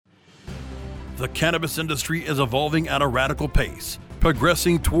The cannabis industry is evolving at a radical pace,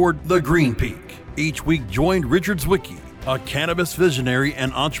 progressing toward the green peak. Each week, join Richard Zwicky, a cannabis visionary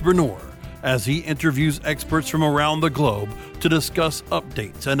and entrepreneur, as he interviews experts from around the globe to discuss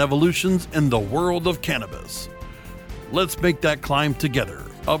updates and evolutions in the world of cannabis. Let's make that climb together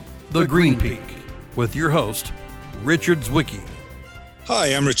up the green peak with your host, Richard Zwicky.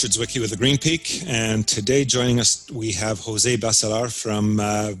 Hi, I'm Richard Zwicky with the Green Peak, and today joining us we have José Bacellar from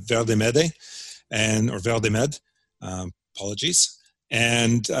VerdeMed, apologies.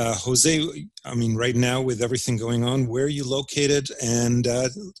 And Jose, I mean, right now with everything going on, where are you located? And why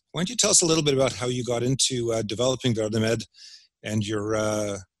don't you tell us a little bit about how you got into developing VerdeMed and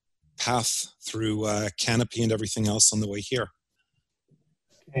your path through Canopy and everything else on the way here?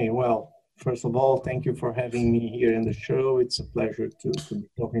 Okay, well, first of all, thank you for having me here in the show. It's a pleasure to be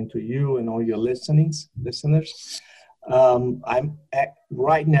talking to you and all your listeners.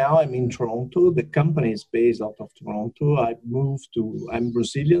 Right now I'm in Toronto. The company is based out of Toronto. I'm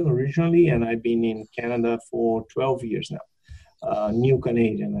Brazilian originally, and I've been in Canada for 12 years now. New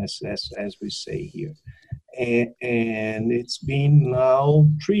Canadian, as we say here. And it's been now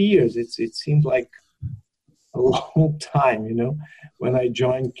 3 years. It seems like a long time, you know. When I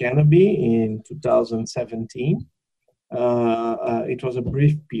joined Canopy in 2017, it was a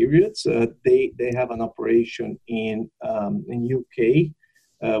brief period. They have an operation in UK.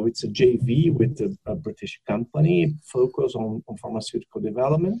 It's a JV with a British company focused on pharmaceutical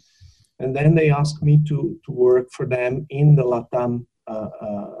development. And then they asked me to work for them in the Latam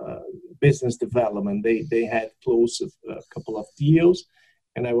business development. They had closed a couple of deals,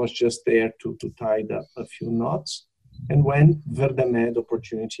 and I was just there to tie a few knots. And when VerdeMed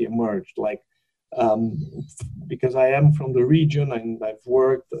opportunity emerged, because I am from the region and I've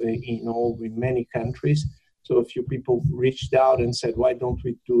worked in many countries, so a few people reached out and said, why don't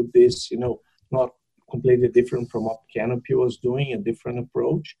we do this, not completely different from what Canopy was doing, a different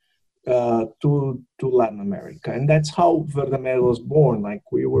approach to Latin America. And that's how VerdeMed was born.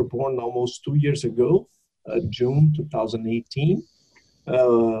 We were born almost 2 years ago, June 2018.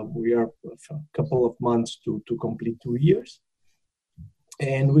 We are a couple of months to complete 2 years.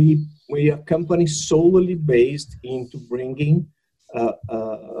 And we are a company solely based into bringing,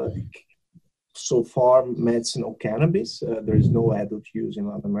 so far, medicinal cannabis. There is no adult use in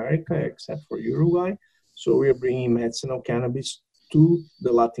Latin America except for Uruguay. So we are bringing medicinal cannabis to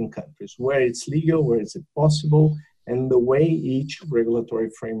the Latin countries, where it's legal, where it's possible, and the way each regulatory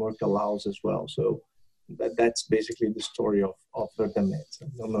framework allows as well. So that's basically the story of VerdeMed. I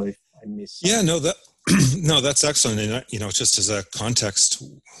don't know if I missed something. Yeah, no, that's excellent. And, just as a context,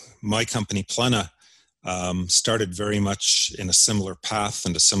 my company, Plena, started very much in a similar path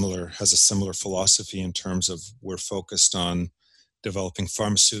and has a similar philosophy in terms of we're focused on developing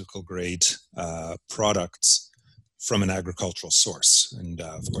pharmaceutical grade products from an agricultural source. And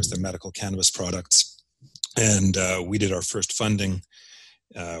of course, they're medical cannabis products. And we did our first funding,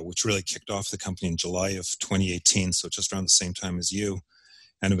 which really kicked off the company in July of 2018, so just around the same time as you,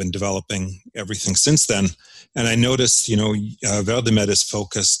 and have been developing everything since then. And I noticed, VerdeMed is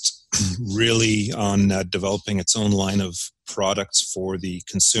focused really on developing its own line of products for the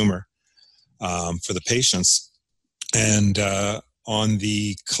consumer, for the patients. And on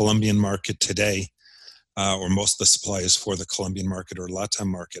the Colombian market today, or most of the supply is for the Colombian market or Latam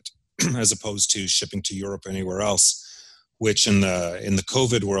market, as opposed to shipping to Europe or anywhere else, which in the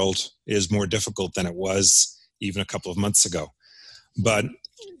COVID world is more difficult than it was even a couple of months ago. But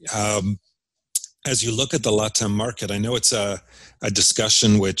as you look at the Latam market, I know it's a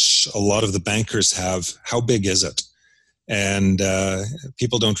discussion which a lot of the bankers have. How big is it? And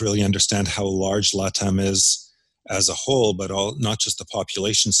people don't really understand how large Latam is as a whole, but not just the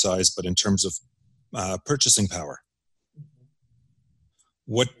population size, but in terms of purchasing power.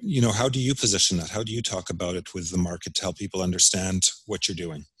 How do you position that? How do you talk about it with the market to help people understand what you're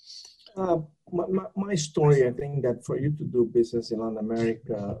doing? My story, I think that for you to do business in Latin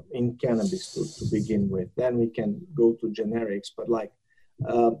America in cannabis to begin with, then we can go to generics. But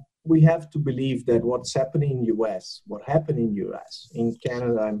we have to believe that what's happening in US, what happened in US, in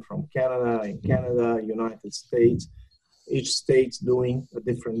Canada, I'm from Canada, in Canada, United States, each state's doing a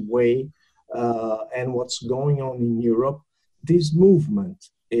different way, and what's going on in Europe. This movement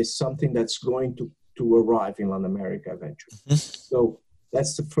is something that's going to arrive in Latin America eventually. Mm-hmm. So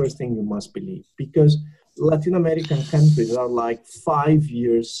that's the first thing you must believe, because Latin American countries are 5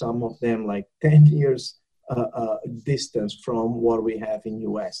 years, some of them 10 years distance from what we have in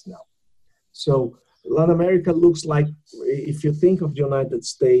US now. So Latin America looks like, if you think of the United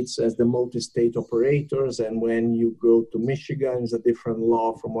States as the multi-state operators, and when you go to Michigan, it's a different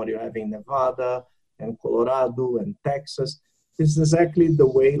law from what you have in Nevada and Colorado and Texas. This is exactly the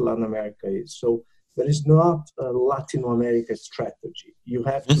way Latin America is. So there is not a Latin America strategy. You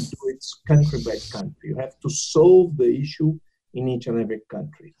have to do it country by country. You have to solve the issue in each and every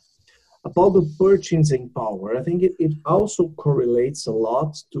country. About the purchasing power, I think it also correlates a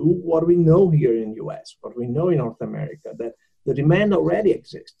lot to what we know here in the US, what we know in North America, that the demand already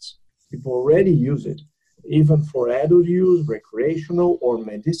exists. People already use it, even for adult use, recreational, or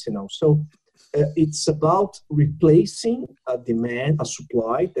medicinal. So it's about replacing a demand, a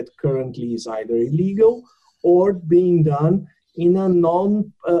supply that currently is either illegal or being done in a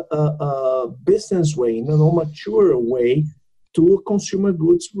non-business way, in a non-mature way, to a consumer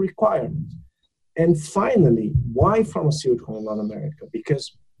goods requirement. And finally, why pharmaceutical in Latin America?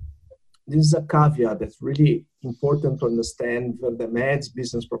 Because this is a caveat that's really important to understand VerdeMed's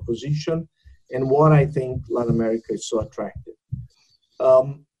business proposition and what I think Latin America is so attractive.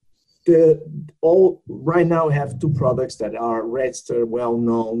 Right now we have two products that are registered,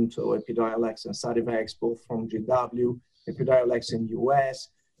 well-known, so Epidiolex and Sativex, both from GW, Epidiolex in US,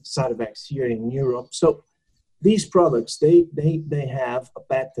 Sativex here in Europe. So these products, they have a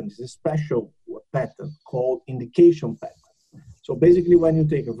patent, a special patent called indication patent. So basically when you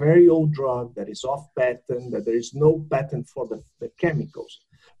take a very old drug that is off patent, that there is no patent for the chemicals,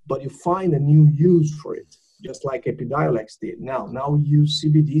 but you find a new use for it, just like Epidiolex did. Now we use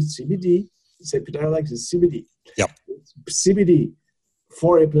CBD, Epidiolex is CBD. Yep. CBD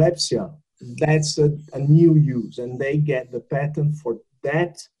for epilepsy, that's a new use, and they get the patent for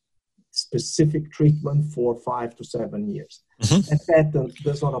that specific treatment for 5 to 7 years. Mm-hmm. That patent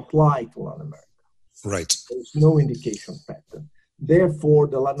does not apply to Latin America. Right. There's no indication patent. Therefore,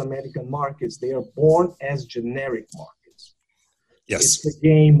 the Latin American markets, they are born as generic markets. Yes. It's a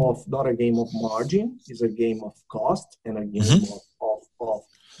game of, not a game of margin, it's a game of cost and a game mm-hmm. of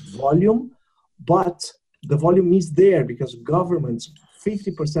volume. But the volume is there because governments,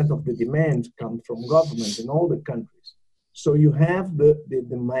 50% of the demand comes from governments in all the countries. So you have the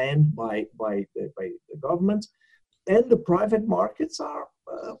demand by the government, and the private markets are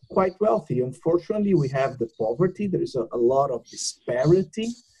quite wealthy. Unfortunately, we have the poverty. There is a lot of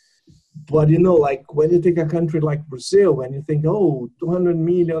disparity. But, like when you take a country like Brazil, when you think, 200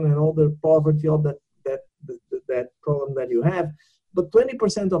 million and all the poverty, all that problem that you have, but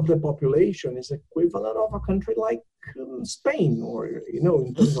 20% of the population is equivalent of a country like Spain or,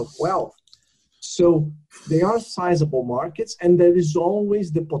 in terms of wealth. So they are sizable markets, and there is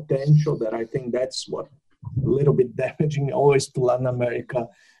always the potential that I think that's what a little bit damaging always to Latin America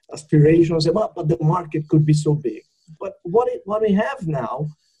aspirations about, but the market could be so big. But what we have now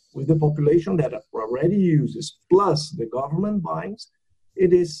with the population that already uses, plus the government buys,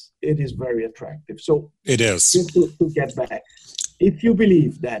 it is very attractive. So it is. Just to get back, if you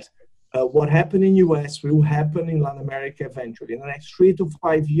believe that what happened in US will happen in Latin America eventually. In the next 3 to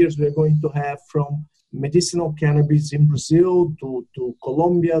 5 years, we're going to have from medicinal cannabis in Brazil to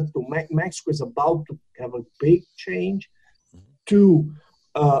Colombia to Mexico is about to have a big change, to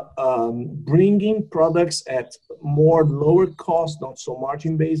bringing products at more lower cost, not so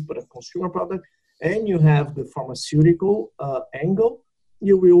margin-based, but a consumer product, and you have the pharmaceutical angle,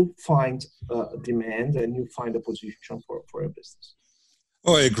 you will find demand and you find a position for your business.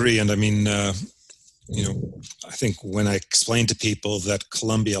 Oh, I agree. And I mean, I think when I explain to people that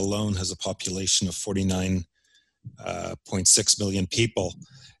Colombia alone has a population of 49.6 million people,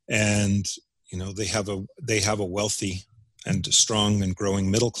 and, they have a wealthy and strong and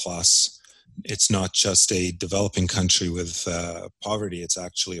growing middle class, it's not just a developing country with poverty. It's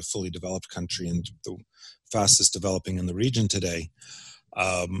actually a fully developed country and the fastest developing in the region today.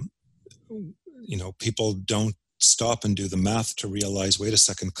 People don't stop and do the math to realize, wait a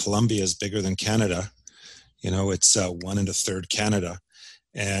second, Colombia is bigger than Canada. It's 1 1/3 Canada.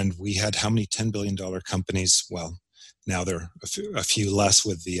 And we had how many $10 billion companies? Well, now there are a few less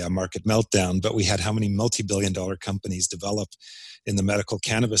with the market meltdown, but we had how many multi-billion-dollar companies develop in the medical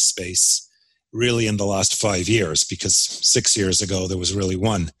cannabis space really in the last 5 years, because 6 years ago there was really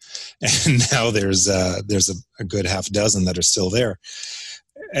one. And now there's a good half dozen that are still there.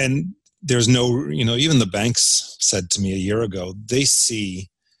 And there's no, even the banks said to me a year ago, they see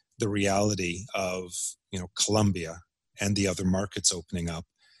the reality of, Colombia and the other markets opening up,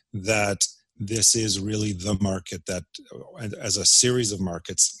 that this is really the market that, as a series of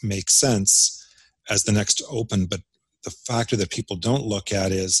markets, makes sense as the next to open. But the factor that people don't look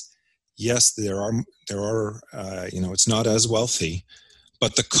at is, yes, there are it's not as wealthy,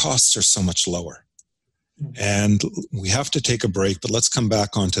 but the costs are so much lower. And we have to take a break, but let's come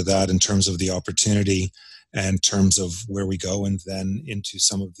back onto that in terms of the opportunity and in terms of where we go, and then into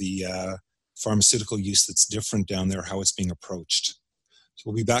some of the pharmaceutical use that's different down there, how it's being approached. So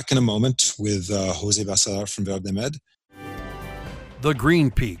we'll be back in a moment with José Bacellar from VerdeMed. The Green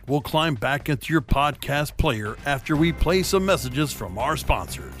Peak will climb back into your podcast player after we play some messages from our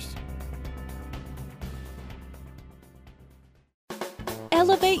sponsors.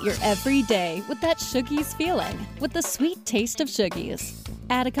 Elevate your everyday with that Shoogies feeling, with the sweet taste of Shoogies.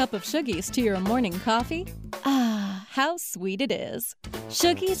 Add a cup of Shoogies to your morning coffee. Ah, how sweet it is.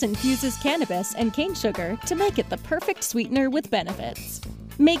 Shoogies infuses cannabis and cane sugar to make it the perfect sweetener with benefits.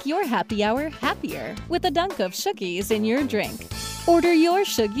 Make your happy hour happier with a dunk of Shoogies in your drink. Order your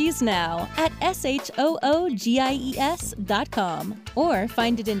Shoogies now at shoogies.com or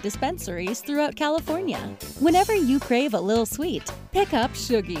find it in dispensaries throughout California. Whenever you crave a little sweet, pick up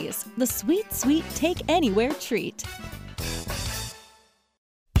Shoogies, the sweet, sweet take-anywhere treat.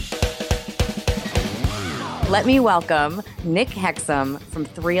 Let me welcome Nick Hexum from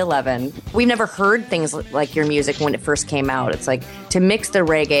 311. We've never heard things like your music when it first came out. It's like to mix the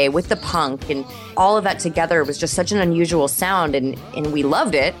reggae with the punk and all of that together was just such an unusual sound, and we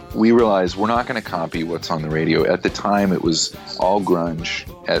loved it. We realized we're not going to copy what's on the radio. At the time, it was all grunge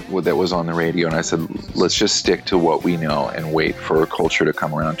that was on the radio, and I said, let's just stick to what we know and wait for a culture to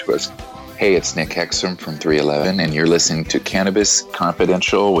come around to us. Hey, it's Nick Hexum from 311, and you're listening to Cannabis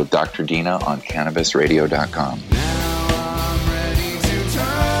Confidential with Dr. Dina on CannabisRadio.com.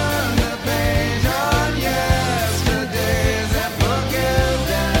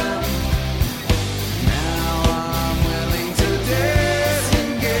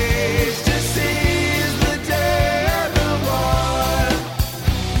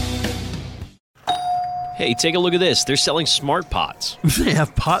 Hey, take a look at this. They're selling smart pots. They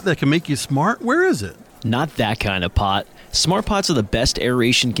have pot that can make you smart? Where is it? Not that kind of pot. Smart pots are the best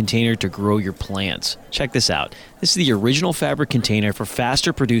aeration container to grow your plants. Check this out. This is the original fabric container for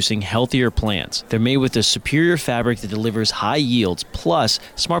faster producing, healthier plants. They're made with a superior fabric that delivers high yields. Plus,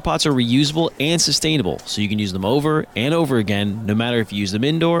 smart pots are reusable and sustainable, so you can use them over and over again, no matter if you use them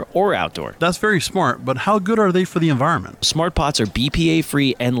indoor or outdoor. That's very smart, but how good are they for the environment? Smart pots are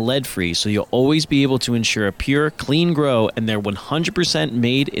BPA-free and lead-free, so you'll always be able to ensure a pure, clean grow, and they're 100%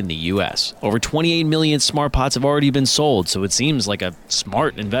 made in the U.S. Over 28 million smart pots have already been sold, so it seems like a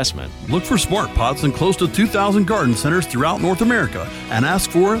smart investment. Look for smart pots in close to 2,000 garden centers throughout North America and ask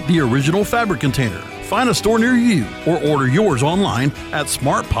for the original fabric container. Find a store near you or order yours online at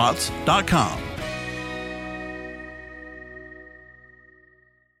smartpots.com.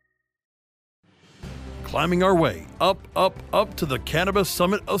 Climbing our way up to the Cannabis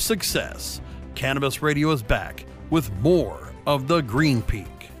Summit of Success. Cannabis Radio is back with more of the Green Peak.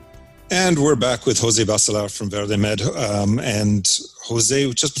 And we're back with José Bacellar from VerdeMed. And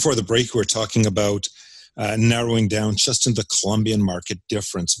Jose, just before the break, we were talking about narrowing down just in the Colombian market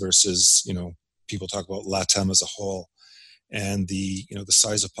difference versus, people talk about Latam as a whole and the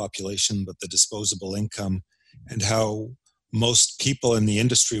size of population, but the disposable income, and how most people in the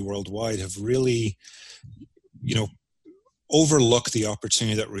industry worldwide have really, overlooked the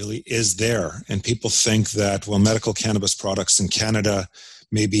opportunity that really is there. And people think that, medical cannabis products in Canada,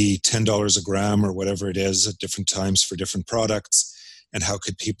 maybe $10 a gram or whatever it is at different times for different products. And how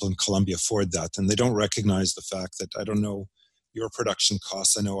could people in Colombia afford that? And they don't recognize the fact that, I don't know your production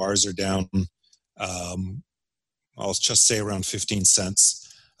costs. I know ours are down, I'll just say around 15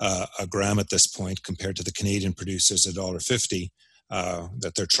 cents a gram at this point compared to the Canadian producers at $1.50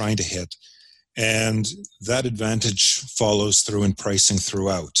 that they're trying to hit. And that advantage follows through in pricing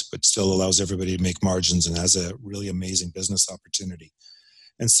throughout, but still allows everybody to make margins and has a really amazing business opportunity.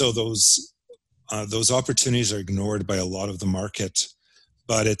 And so those opportunities are ignored by a lot of the market,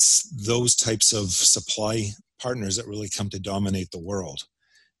 but it's those types of supply partners that really come to dominate the world.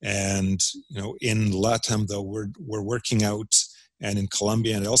 And in Latam, though, we're working out, and in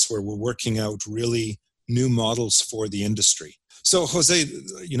Colombia and elsewhere, we're working out really new models for the industry. So, Jose,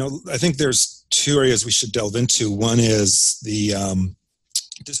 I think there's two areas we should delve into. One is the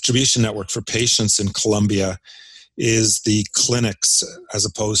distribution network for patients in Colombia is the clinics, as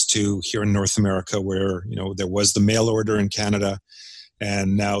opposed to here in North America, where there was the mail order in Canada,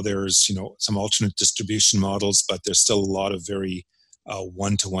 and now there's some alternate distribution models, but there's still a lot of very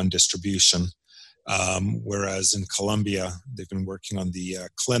one-to-one distribution. Whereas in Colombia, they've been working on the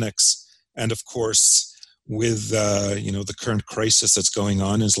clinics, and of course, with the current crisis that's going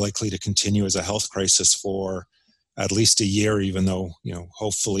on, is likely to continue as a health crisis for at least a year, even though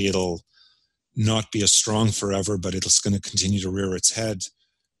hopefully it'll not be as strong forever, but it's going to continue to rear its head.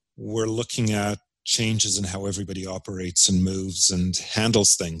 We're looking at changes in how everybody operates and moves and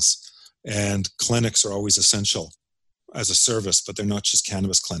handles things. And clinics are always essential as a service, but they're not just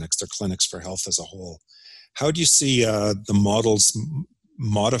cannabis clinics, they're clinics for health as a whole. How do you see the models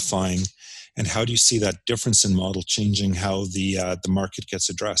modifying, and how do you see that difference in model changing how the market gets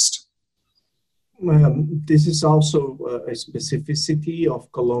addressed? This is also a specificity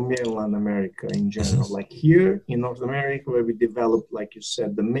of Colombia and Latin America in general. Like here in North America, where we developed, like you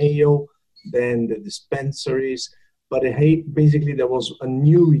said, the Mayo, then the dispensaries, but basically there was a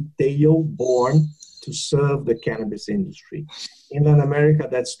new retail born to serve the cannabis industry. In Latin America,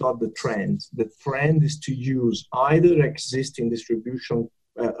 that's not the trend. The trend is to use either existing distribution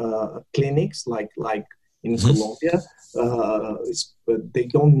clinics, like in Colombia, but they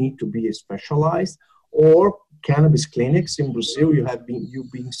don't need to be specialized, or cannabis clinics. In Brazil,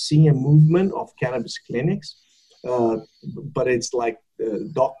 you've been seeing a movement of cannabis clinics, but it's like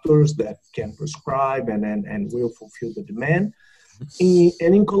doctors that can prescribe and will fulfill the demand. And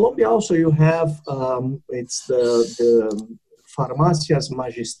in Colombia also you have, it's the farmacias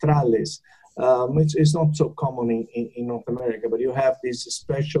magistrales. It's not so common in North America, but you have these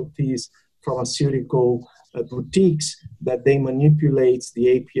specialties, pharmaceutical boutiques that they manipulate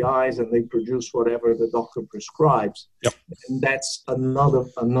the APIs and they produce whatever the doctor prescribes. Yep. And that's another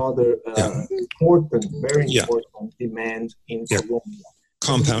important, very important demand in Colombia.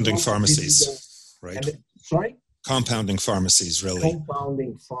 Compounding pharmacies, right? Sorry? Compounding pharmacies, really.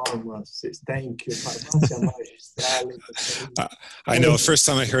 Compounding pharmacies. Thank you. Farmacia magistrale. I know. First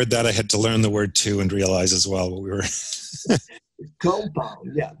time I heard that, I had to learn the word too and realize as well what we were.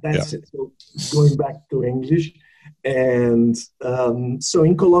 Compound. Yeah, that's it. So going back to English. And so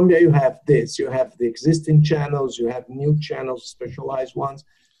in Colombia, you have this. You have the existing channels. You have new channels, specialized ones.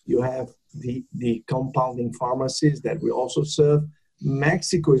 You have the compounding pharmacies that we also serve.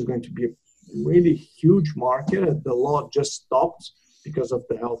 Mexico is going to be a really huge market. The law just stopped because of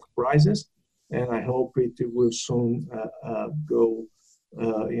the health crisis, and I hope it will soon go.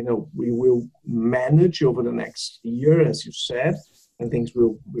 We will manage over the next year, as you said, and things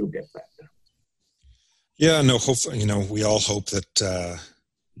will get better. Yeah, no, hopefully, we all hope that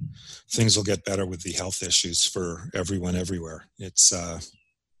things will get better with the health issues for everyone everywhere. It's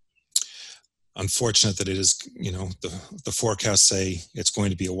unfortunate that it is, the forecasts say it's going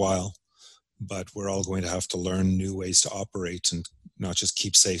to be a while, but we're all going to have to learn new ways to operate and not just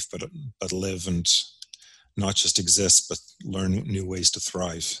keep safe, but live and not just exist, but learn new ways to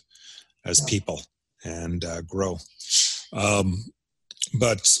thrive as people and grow.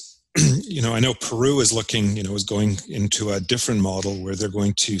 But, I know Peru is looking, is going into a different model where they're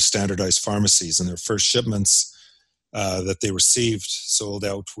going to standardize pharmacies, and their first shipments that they received sold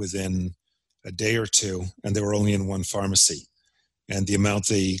out within a day or two, and they were only in one pharmacy. And the amount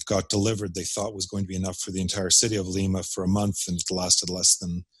they got delivered, they thought was going to be enough for the entire city of Lima for a month, and it lasted less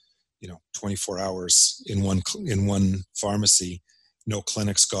than 24 hours in one pharmacy. No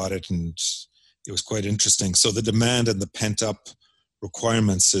clinics got it, and it was quite interesting. So the demand and the pent-up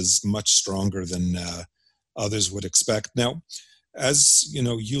requirements is much stronger than others would expect. Now, as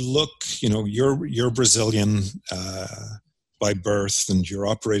you look, you're Brazilian by birth, and you're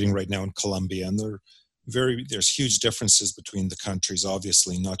operating right now in Colombia, and there's huge differences between the countries,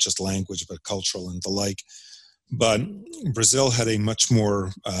 obviously, not just language, but cultural and the like. But Brazil had a much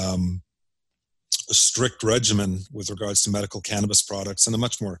more strict regimen with regards to medical cannabis products, and a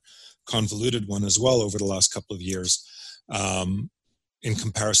much more convoluted one as well over the last couple of years in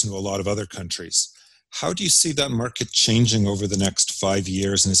comparison to a lot of other countries. How do you see that market changing over the next 5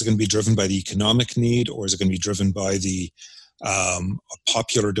 years? And is it going to be driven by the economic need, or is it going to be driven by the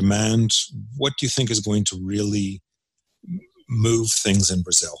popular demand? What do you think is going to really move things in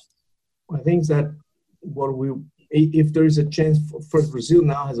Brazil? I think that if there is a chance for Brazil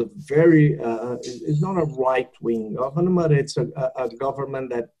now has a very, it's not a right-wing government, but it's a government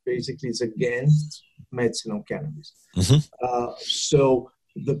that basically is against medicinal cannabis. Mm-hmm. So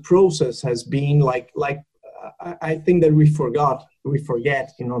the process has been I think that we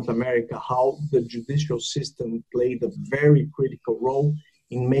forget in North America how the judicial system played a very critical role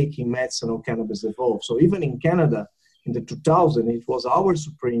in making medicinal cannabis evolve. So even in Canada, in the 2000, it was our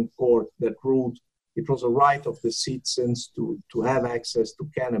Supreme Court that ruled it was a right of the citizens to have access to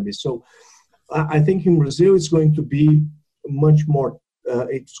cannabis. So I think in Brazil, it's going to be much more,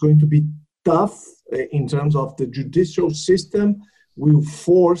 it's going to be tough in terms of the judicial system will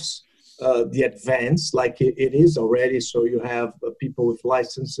force the advance like it is already. So you have people with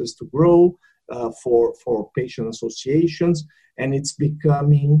licenses to grow for patient associations, and it's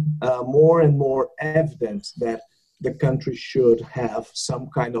becoming more and more evident that the country should have some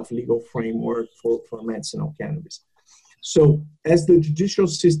kind of legal framework for medicinal cannabis. So as the judicial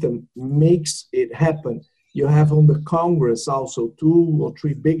system makes it happen, you have on the Congress also 2 or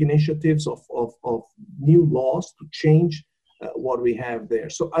 3 big initiatives of new laws to change what we have there.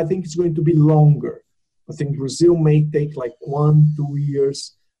 So I think it's going to be longer. I think Brazil may take like 1-2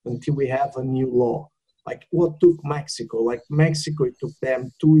 years until we have a new law. Like what took Mexico? Like Mexico, it took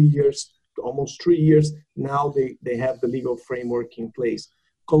them 2 years, almost 3 years. Now they have the legal framework in place.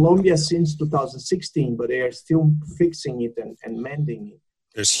 Colombia since 2016, but they are still fixing it and mending it.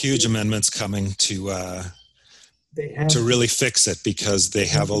 There's huge amendments coming to really fix it, because they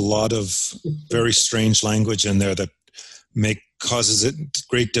have a lot of very strange language in there that causes it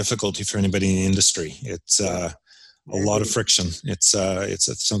great difficulty for anybody in the industry. It's a lot of friction. It's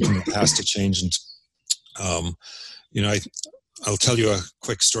something that has to change. And I'll tell you a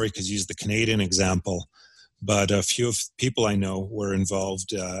quick story because you used the Canadian example. But a few of people I know were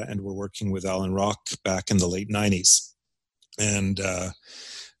involved and were working with Alan Rock back in the late 90s. And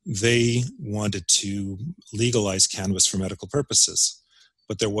they wanted to legalize cannabis for medical purposes,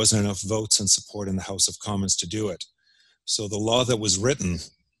 but there wasn't enough votes and support in the House of Commons to do it. So the law that was written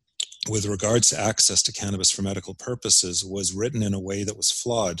with regards to access to cannabis for medical purposes was written in a way that was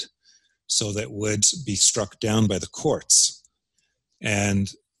flawed, so that would be struck down by the courts.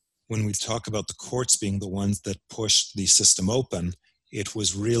 And when we talk about the courts being the ones that pushed the system open, it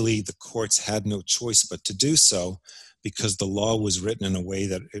was really the courts had no choice but to do so, because the law was written in a way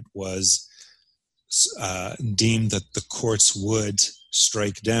that it was deemed that the courts would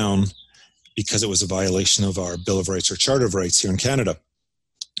strike down because it was a violation of our Bill of Rights or Charter of Rights here in Canada.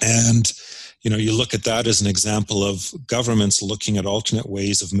 And, you look at that as an example of governments looking at alternate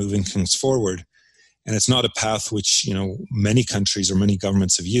ways of moving things forward. And it's not a path which, many countries or many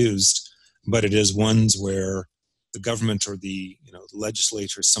governments have used, but it is ones where the government or the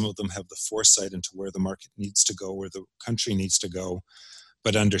legislators, some of them have the foresight into where the market needs to go, where the country needs to go,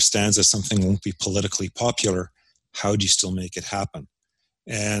 but understands that something won't be politically popular. How do you still make it happen?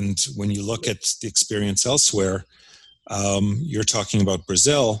 And when you look at the experience elsewhere, you're talking about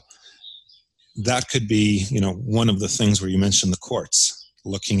Brazil, that could be, one of the things where you mentioned the courts,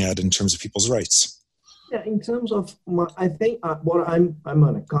 looking at in terms of people's rights. Yeah, in terms of, I think I'm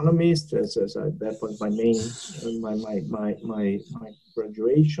an economist. As that was my main, my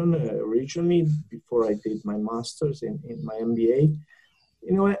graduation originally before I did my master's in my MBA.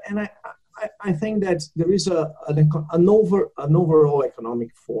 And I think that there is an overall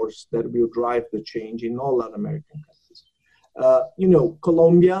economic force that will drive the change in all Latin American countries.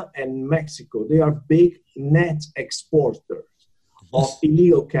 Colombia and Mexico, they are big net exporters of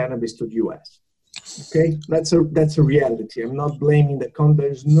illegal cannabis to the U.S. Okay, that's a reality. I'm not blaming the country.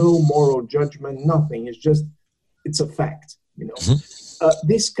 There's no moral judgment, nothing. It's a fact.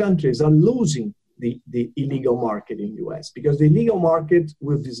 These countries are losing the illegal market in the U.S. because the illegal market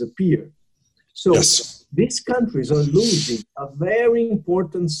will disappear. So these countries are losing a very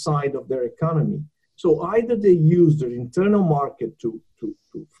important side of their economy. So either they use their internal market to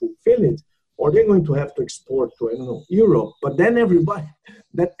fulfill it, or they're going to have to export to, Europe. But then everybody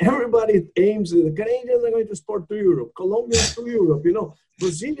aims, the Canadians are going to export to Europe, Colombians to Europe,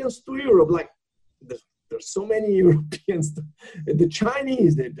 Brazilians to Europe. Like, there's so many Europeans. The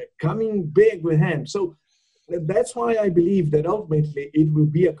Chinese, they're coming big with hemp. So that's why I believe that ultimately it will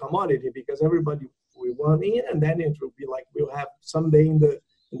be a commodity, because everybody will want in, and then it will be like we'll have someday in the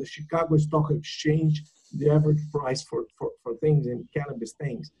Chicago Stock Exchange the average price for things in cannabis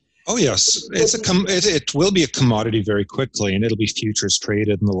things. Oh yes, it will be a commodity very quickly, and it'll be futures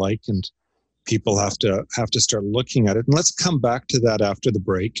traded and the like, and people have to start looking at it. And let's come back to that after the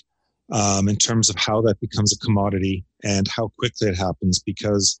break, in terms of how that becomes a commodity and how quickly it happens,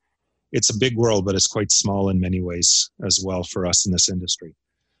 because it's a big world, but it's quite small in many ways as well for us in this industry.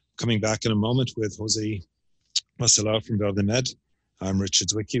 Coming back in a moment with José Bacellar from VerdeMed. I'm Richard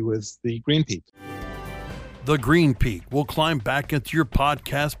Zwicky with the Green Peak. The Green Peak will climb back into your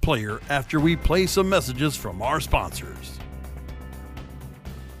podcast player after we play some messages from our sponsors.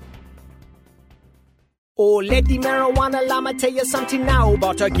 Oh, let the marijuana llama tell you something now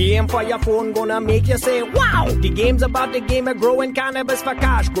about a game for your phone gonna make you say, wow! The game's about the game of growing cannabis for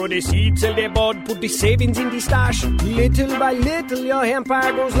cash. Grow the seed, sell the bud, put the savings in the stash. Little by little, your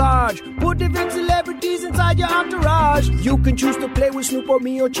empire grows large. Put the big celebrities inside your entourage. You can choose to play with Snoop or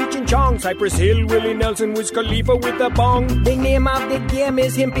me or Cheech and Chong, Cypress Hill, Willie Nelson, Wiz Khalifa with a bong. The name of the game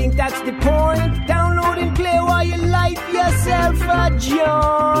is Hemp Inc., that's the point. Download and play while you light yourself a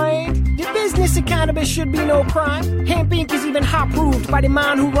joint. The business of cannabis should be no crime. Hemp Inc. is even hot-proofed by the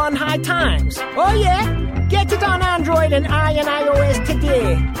man who run High Times. Oh yeah? Get it on Android and iOS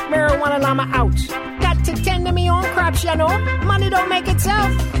today. Marijuana Llama out. Got to tend to me own crops, you know. Money don't make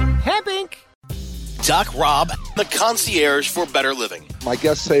itself. Hemp Inc. Doc Rob, the concierge for better living. My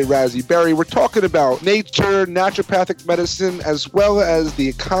guests say Razzie Berry. We're talking about nature, naturopathic medicine, as well as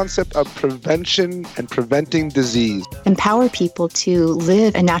the concept of prevention and preventing disease. Empower people to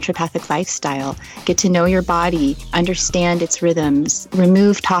live a naturopathic lifestyle, get to know your body, understand its rhythms,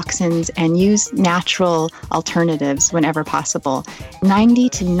 remove toxins, and use natural alternatives whenever possible. 90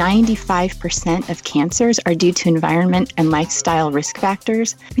 to 95% of cancers are due to environment and lifestyle risk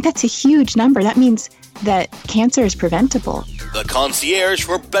factors. I mean, that's a huge number. That means that cancer is preventable. The concierge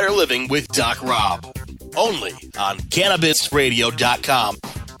for better living with Doc Rob. Only on CannabisRadio.com.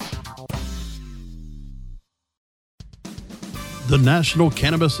 The National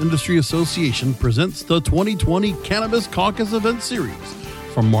Cannabis Industry Association presents the 2020 Cannabis Caucus Event Series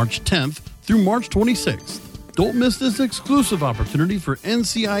from March 10th through March 26th. Don't miss this exclusive opportunity for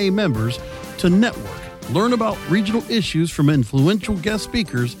NCIA members to network, learn about regional issues from influential guest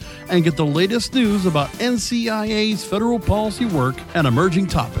speakers, and get the latest news about NCIA's federal policy work and emerging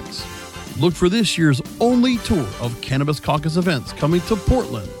topics. Look for this year's only tour of Cannabis Caucus events coming to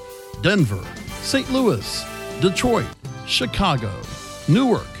Portland, Denver, St. Louis, Detroit, Chicago,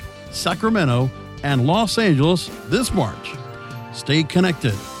 Newark, Sacramento, and Los Angeles this March. Stay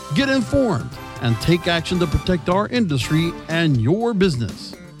connected, get informed, and take action to protect our industry and your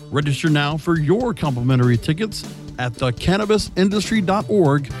business. Register now for your complimentary tickets at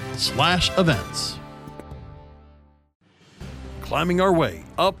thecannabisindustry.org/events. Climbing our way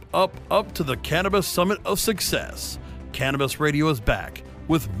up to the Cannabis Summit of Success, Cannabis Radio is back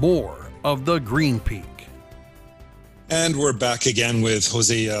with more of the Green Peak. And we're back again with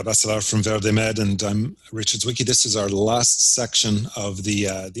José Bacellar from VerdeMed, and I'm Richard Zwicky. This is our last section of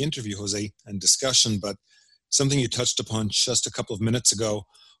the interview, José, and discussion, but something you touched upon just a couple of minutes ago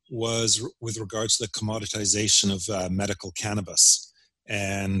was with regards to the commoditization of medical cannabis.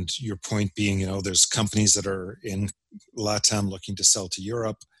 And your point being, there's companies that are in Latam looking to sell to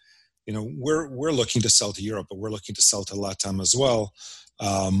Europe. We're looking to sell to Europe, but we're looking to sell to Latam as well.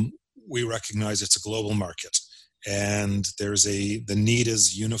 We recognize it's a global market, and the need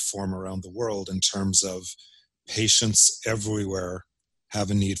is uniform around the world in terms of patients everywhere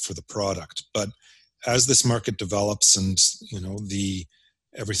have a need for the product. But as this market develops and,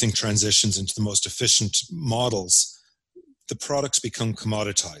 everything transitions into the most efficient models, the products become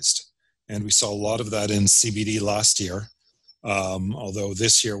commoditized. And we saw a lot of that in CBD last year, although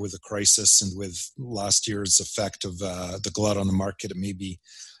this year with the crisis and with last year's effect of the glut on the market, it may be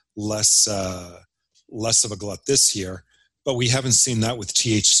less of a glut this year. But we haven't seen that with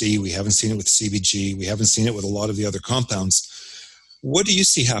THC. We haven't seen it with CBG. We haven't seen it with a lot of the other compounds. What do you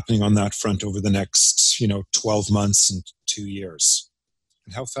see happening on that front over the next, 12 months and 2 years?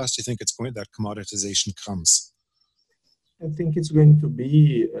 And how fast do you think that commoditization comes? I think it's going to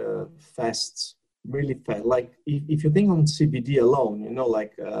be fast, really fast. Like if you think on CBD alone,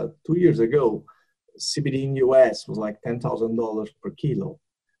 2 years ago, CBD in US was like $10,000 per kilo.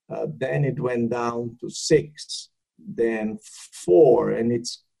 Then it went down to 6, then 4, and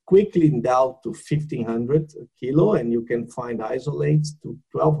it's quickly down to 1,500 a kilo, and you can find isolates to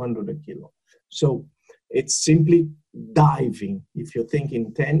 1,200 a kilo. So it's simply diving. If you think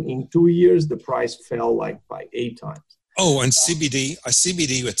in 2 years, the price fell by 8 times. Oh, and CBD,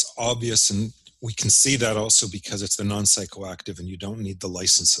 it's obvious, and we can see that also because it's the non-psychoactive and you don't need the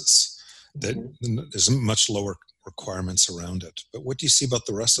licenses. There's much lower requirements around it. But what do you see about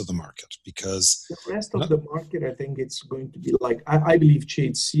the rest of the market? Because the rest of the market, I think it's going to be I believe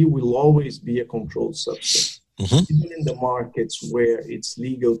THC will always be a controlled substance. Even in the markets where it's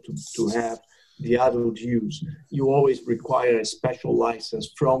legal to have the adult use, you always require a special license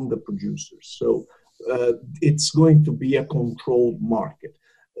from the producers. So it's going to be a controlled market.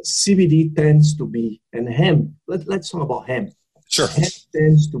 CBD tends to be, and hemp, let's talk about hemp. Sure. Hemp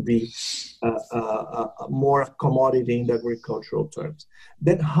tends to be more commodity in the agricultural terms.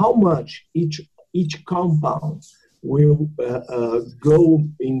 Then how much each compound will go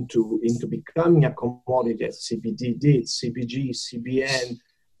into becoming a commodity, as CBD did, CBG, CBN,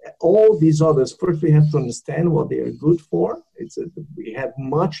 all these others. First, we have to understand what they are good for. We have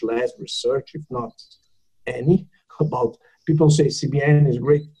much less research, if not any, about. People say CBN is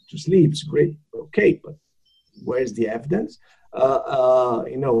great to sleep, it's great, okay, but where's the evidence?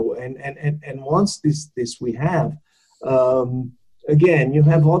 And once this we have, again, you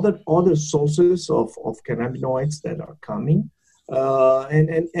have other sources of cannabinoids that are coming,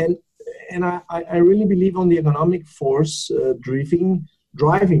 and I really believe on the economic force driving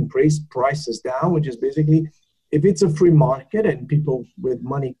driving prices down, which is basically, if it's a free market and people with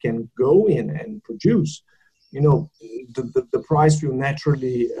money can go in and produce, the price will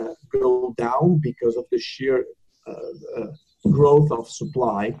naturally go down because of the sheer growth of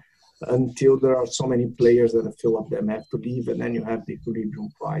supply, until there are so many players that fill up them, have to leave, and then you have the equilibrium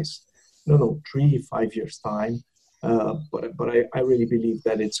price. 3-5 years time. But I really believe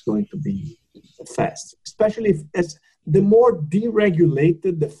that it's going to be fast, especially as the more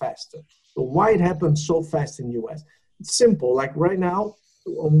deregulated, the faster. So why it happens so fast in the US? It's simple. Like right now,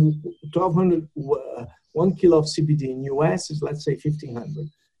 1,200, 1 kilo of CBD in US is, let's say, 1,500.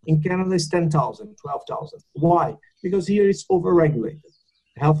 In Canada, it's 10,000, 12,000. Why? Because here it's overregulated.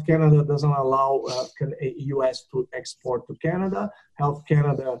 Health Canada doesn't allow US to export to Canada. Health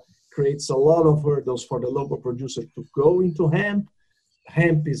Canada creates a lot of hurdles for the local producer to go into hemp.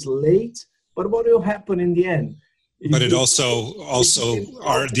 Hemp is late, but what will happen in the end? But it also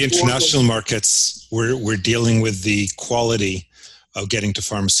are the international markets. We're dealing with the quality of getting to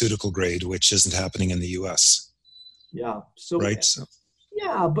pharmaceutical grade, which isn't happening in the US. Yeah. So right.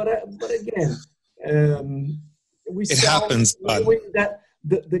 Yeah, but again, it happens. But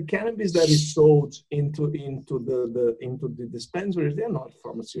the cannabis that is sold into the dispensaries, they're not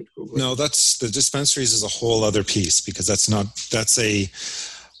pharmaceutical grade. No, that's the dispensaries is a whole other piece, because that's a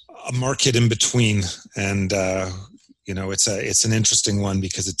market in between, and it's an interesting one,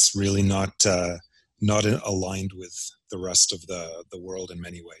 because it's really not aligned with the rest of the world in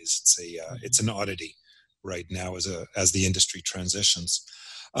many ways. It's an oddity right now as the industry transitions.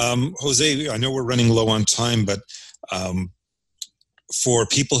 Jose, I know we're running low on time, but for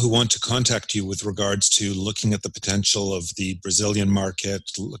people who want to contact you with regards to looking at the potential of the Brazilian market,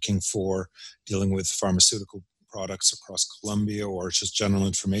 dealing with pharmaceutical products across Colombia, or just general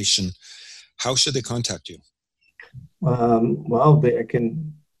information, how should they contact you? I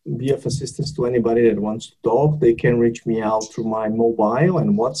can be of assistance to anybody that wants to talk. They can reach me out through my mobile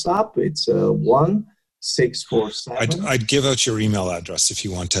and WhatsApp. It's 1-647. I'd give out your email address if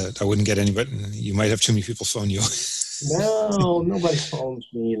you want to. I wouldn't get anybody. You might have too many people phone you. No, nobody phones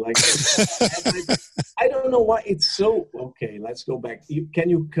me. I don't know why it's so. Okay, let's go back.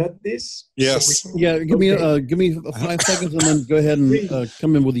 Can you cut this? Yes. Give me 5 seconds, and then go ahead and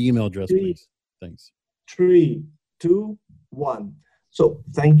come in with the email address, please. Thanks. 3, 2, 1. So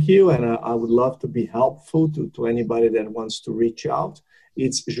thank you, and I would love to be helpful to anybody that wants to reach out.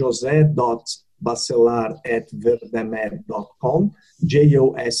 It's jose.bacellar@verdemed.com,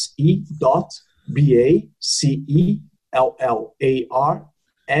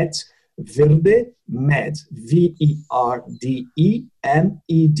 jose.bacellar@verdemed,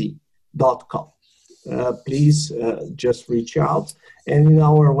 VERDEMED.com. Please just reach out. And in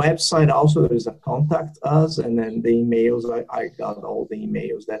our website also there is a contact us, and then the emails, I got all the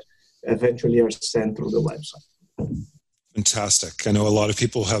emails that eventually are sent through the website. Fantastic. I know a lot of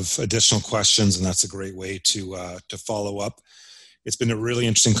people have additional questions, and that's a great way to follow up. It's been a really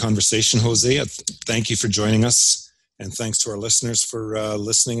interesting conversation, Jose. Thank you for joining us, and thanks to our listeners for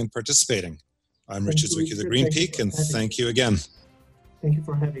listening and participating. I'm Richard Zwicky of the Green Peak, and thank you again. Thank you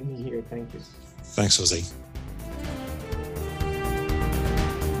for having me here. Thank you. Thanks, Jose.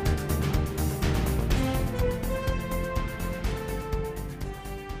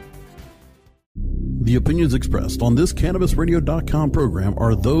 The opinions expressed on this CannabisRadio.com program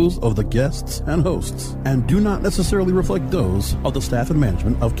are those of the guests and hosts, and do not necessarily reflect those of the staff and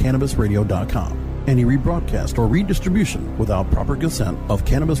management of CannabisRadio.com. Any rebroadcast or redistribution without proper consent of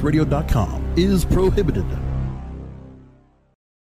CannabisRadio.com is prohibited.